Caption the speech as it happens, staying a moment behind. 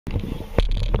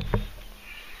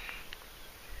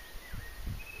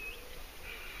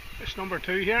Fish number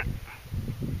 2 here.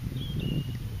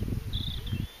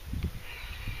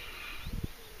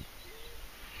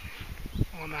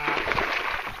 On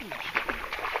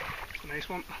it's a nice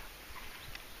one.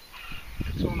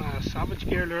 It's on a Savage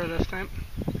gear lure this time.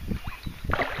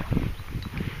 Right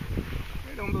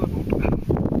under the boat.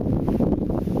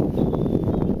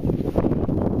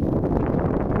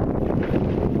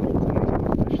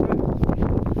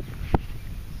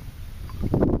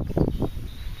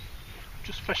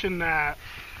 Just fishing, I'm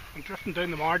drifting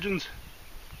down the margins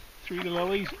through the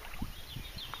lilies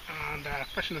and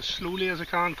fishing as slowly as I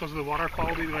can because of the water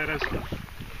quality the way it is,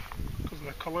 because of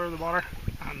the colour of the water,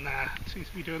 and it seems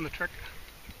to be doing the trick.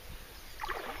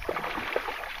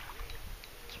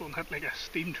 This one hit like a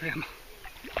steam train.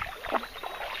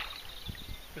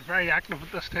 They're very active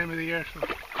at this time of the year, so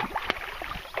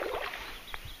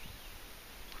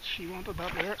she wanted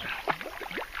that there.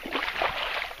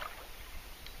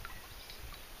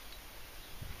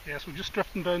 Yes, we're just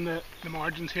drifting down the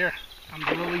margins here, and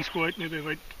the lilies go out maybe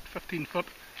about 15 foot.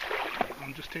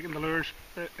 I'm just taking the lures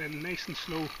in nice and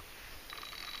slow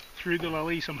through the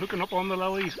lilies. I'm hooking up on the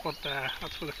lilies, but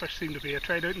that's where the fish seem to be. I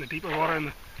tried out in the deeper water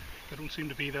and they don't seem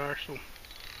to be there, so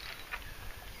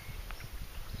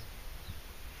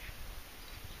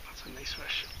that's a nice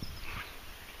fish.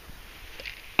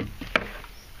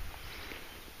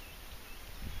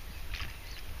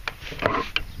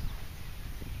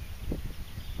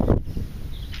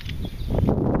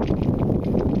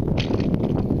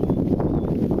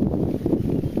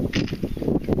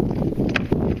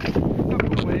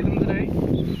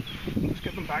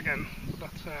 Back in,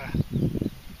 but that's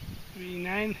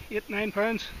 8-9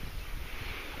 pounds.